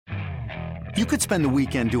You could spend the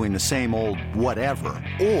weekend doing the same old whatever,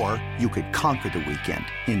 or you could conquer the weekend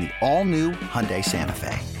in the all-new Hyundai Santa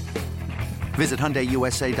Fe. Visit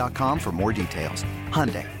HyundaiUSA.com for more details.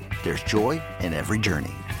 Hyundai, there's joy in every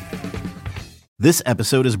journey. This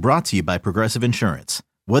episode is brought to you by Progressive Insurance.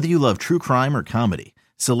 Whether you love true crime or comedy,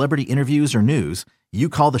 celebrity interviews or news, you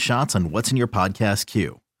call the shots on what's in your podcast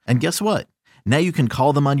queue. And guess what? Now you can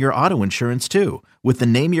call them on your auto insurance too with the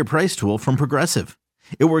Name Your Price tool from Progressive.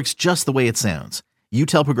 It works just the way it sounds. You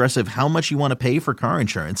tell Progressive how much you want to pay for car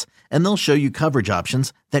insurance, and they'll show you coverage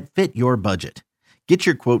options that fit your budget. Get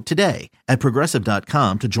your quote today at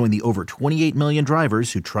Progressive.com to join the over 28 million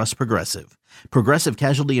drivers who trust Progressive. Progressive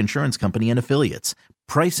Casualty Insurance Company and Affiliates.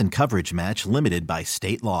 Price and coverage match limited by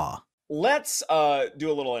state law. Let's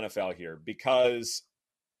do a little NFL here, because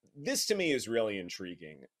this to me is really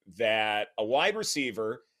intriguing, that a wide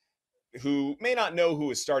receiver who may not know who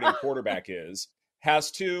his starting quarterback is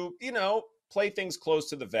has to, play things close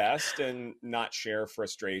to the vest and not share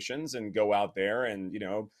frustrations and go out there and,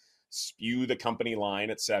 spew the company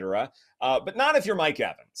line, etc. But not if you're Mike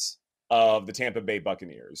Evans of the Tampa Bay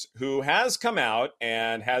Buccaneers, who has come out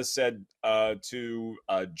and has said to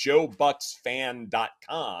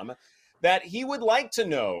JoeBucksFan.com that he would like to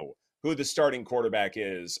know who the starting quarterback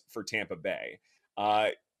is for Tampa Bay.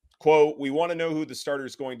 Quote, "We want to know who the starter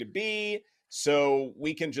is going to be so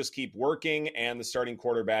we can just keep working and the starting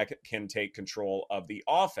quarterback can take control of the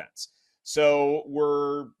offense." So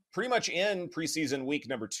we're pretty much in preseason week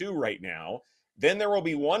number 2 right now. Then there will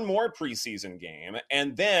be one more preseason game,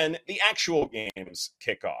 and then the actual games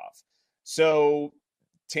kick off. So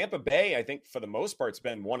Tampa Bay, I think for the most part, has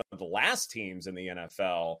been one of the last teams in the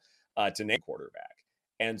NFL to name quarterback.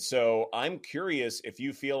 And so I'm curious if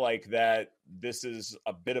you feel like that this is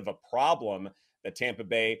a bit of a problem that Tampa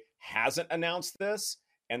Bay hasn't announced this,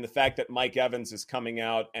 and the fact that Mike Evans is coming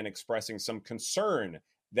out and expressing some concern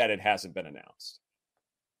that it hasn't been announced.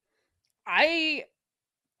 I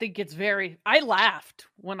think I laughed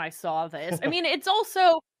when I saw this. I mean, it's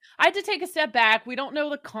also, I had to take a step back. We don't know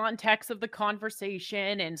the context of the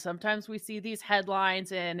conversation, and sometimes we see these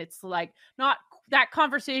headlines and it's like, not that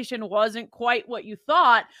conversation wasn't quite what you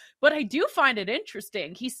thought, but I do find it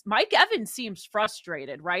interesting. Mike Evans seems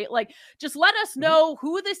frustrated, right? Like, just let us know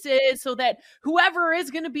who this is so that whoever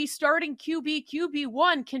is going to be starting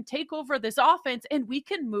QB1 can take over this offense and we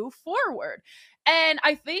can move forward. And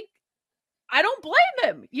I think, I don't blame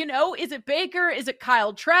him. Is it Baker? Is it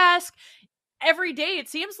Kyle Trask? Every day it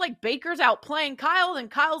seems like Baker's outplaying Kyle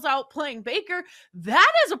and Kyle's outplaying Baker.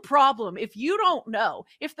 That is a problem. If you don't know,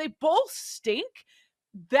 if they both stink,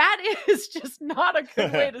 that is just not a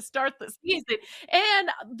good way to start the season. And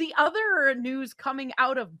the other news coming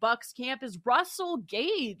out of Bucs camp is Russell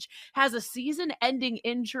Gage has a season-ending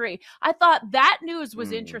injury. I thought that news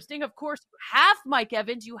was interesting. Of course, you have Mike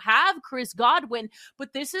Evans, you have Chris Godwin,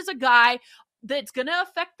 but this is a guy that's going to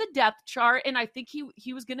affect the depth chart, and I think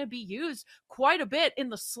he was going to be used quite a bit in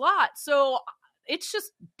the slot. So it's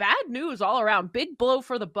just bad news all around. Big blow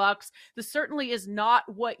for the Bucs. This certainly is not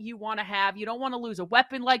what you want to have. You don't want to lose a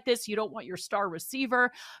weapon like this. You don't want your star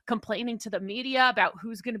receiver complaining to the media about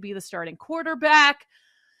who's going to be the starting quarterback.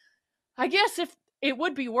 I guess if it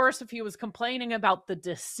would be worse if he was complaining about the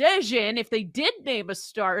decision, if they did name a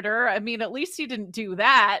starter. I mean, at least he didn't do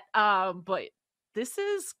that. But this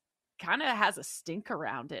is kind of has a stink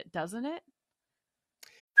around it, doesn't it?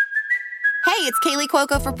 Hey, it's Kaylee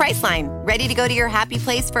Cuoco for Priceline. Ready to go to your happy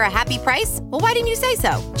place for a happy price? Well, why didn't you say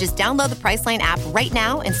so? Just download the Priceline app right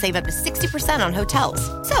now and save up to 60% on hotels.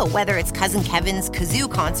 So whether it's Cousin Kevin's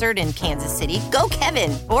Kazoo Concert in Kansas City, go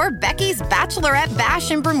Kevin, or Becky's Bachelorette Bash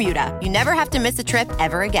in Bermuda, you never have to miss a trip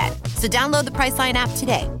ever again. So download the Priceline app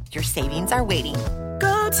today. Your savings are waiting.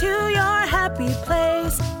 Go to your happy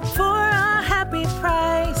place for a happy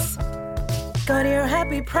price. Go to your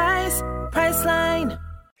happy price, Priceline.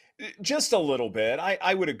 Just a little bit.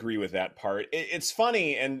 I would agree with that part. It's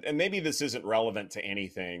funny, and maybe this isn't relevant to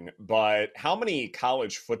anything, but how many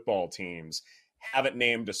college football teams haven't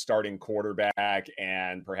named a starting quarterback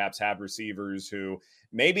and perhaps have receivers who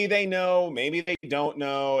maybe they know, maybe they don't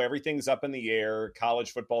know. Everything's up in the air.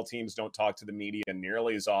 College football teams don't talk to the media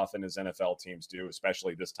nearly as often as NFL teams do,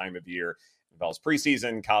 especially this time of year. It involves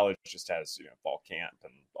preseason. College just has, fall camp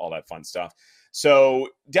and all that fun stuff. So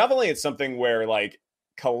definitely it's something where, like,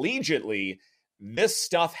 collegiately, this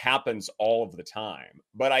stuff happens all of the time.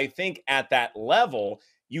 But I think at that level,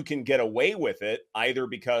 you can get away with it either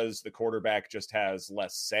because the quarterback just has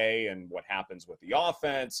less say in what happens with the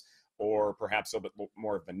offense, or perhaps a bit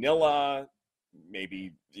more vanilla,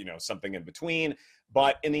 maybe, something in between.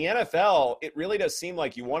 But in the NFL, it really does seem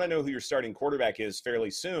like you want to know who your starting quarterback is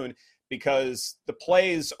fairly soon, because the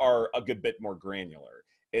plays are a good bit more granular.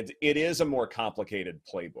 It is a more complicated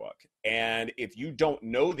playbook. And if you don't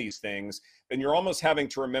know these things, then you're almost having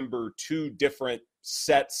to remember two different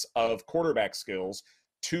sets of quarterback skills,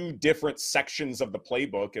 two different sections of the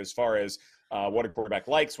playbook as far as what a quarterback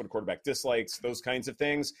likes, what a quarterback dislikes, those kinds of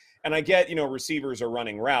things. And I get, receivers are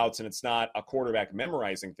running routes and it's not a quarterback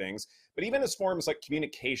memorizing things, but even as forms like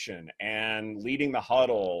communication and leading the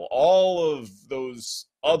huddle, all of those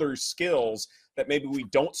other skills that maybe we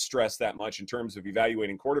don't stress that much in terms of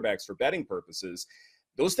evaluating quarterbacks for betting purposes,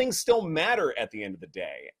 those things still matter at the end of the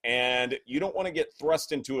day. And you don't want to get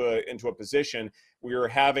thrust into a position where you're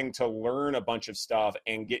having to learn a bunch of stuff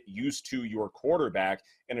and get used to your quarterback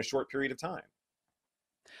in a short period of time.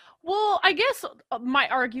 Well, I guess my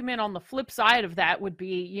argument on the flip side of that would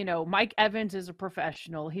be, Mike Evans is a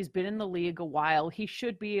professional. He's been in the league a while. He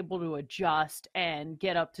should be able to adjust and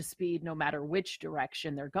get up to speed no matter which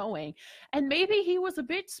direction they're going. And maybe he was a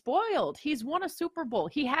bit spoiled. He's won a Super Bowl.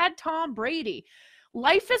 He had Tom Brady.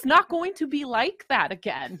 Life is not going to be like that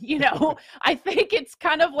again. I think it's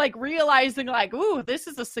kind of like realizing ooh, this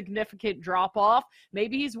is a significant drop off.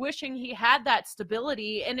 Maybe he's wishing he had that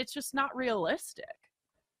stability and it's just not realistic.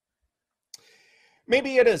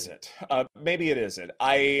 Maybe it isn't. Maybe it isn't.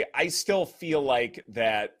 I still feel like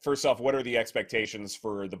that, first off, what are the expectations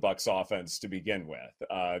for the Bucs offense to begin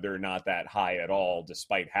with? They're not that high at all,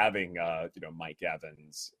 despite having, Mike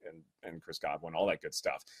Evans and Chris Godwin, all that good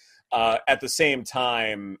stuff. At the same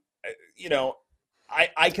time,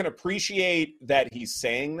 I can appreciate that he's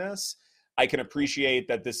saying this. I can appreciate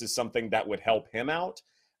that this is something that would help him out.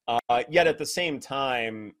 Yet at the same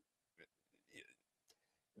time,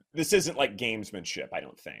 this isn't like gamesmanship, I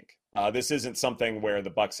don't think. This isn't something where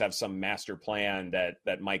the Bucs have some master plan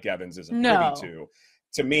that Mike Evans isn't privy to.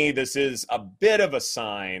 To me, this is a bit of a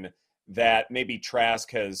sign that maybe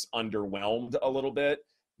Trask has underwhelmed a little bit,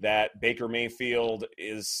 that Baker Mayfield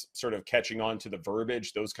is sort of catching on to the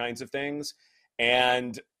verbiage, those kinds of things.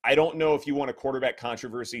 And I don't know if you want a quarterback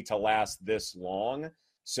controversy to last this long.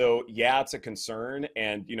 So, yeah, it's a concern.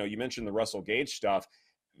 And, you mentioned the Russell Gage stuff.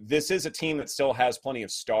 This is a team that still has plenty of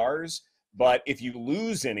stars, but if you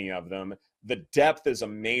lose any of them, the depth is a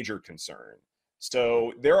major concern.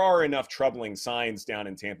 So there are enough troubling signs down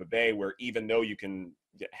in Tampa Bay where even though you can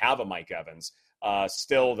have a Mike Evans,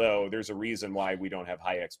 still, though, there's a reason why we don't have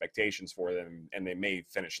high expectations for them, and they may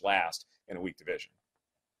finish last in a weak division.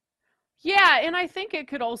 Yeah, and I think it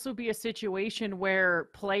could also be a situation where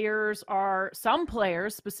some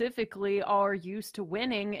players specifically are used to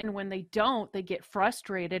winning, and when they don't, they get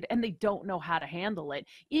frustrated and they don't know how to handle it.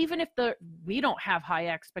 Even if we don't have high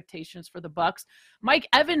expectations for the Bucs, Mike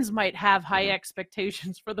Evans might have high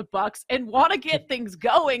expectations for the Bucs and want to get things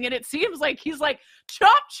going, and it seems like he's like,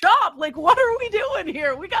 chop, chop, like, what are we doing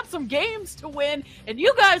here? We got some games to win, and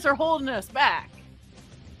you guys are holding us back.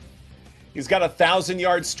 He's got a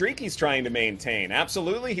 1,000-yard streak he's trying to maintain.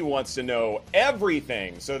 Absolutely, he wants to know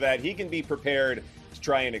everything so that he can be prepared to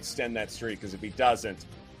try and extend that streak, because if he doesn't,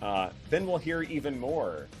 then we'll hear even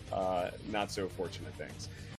more not so fortunate things.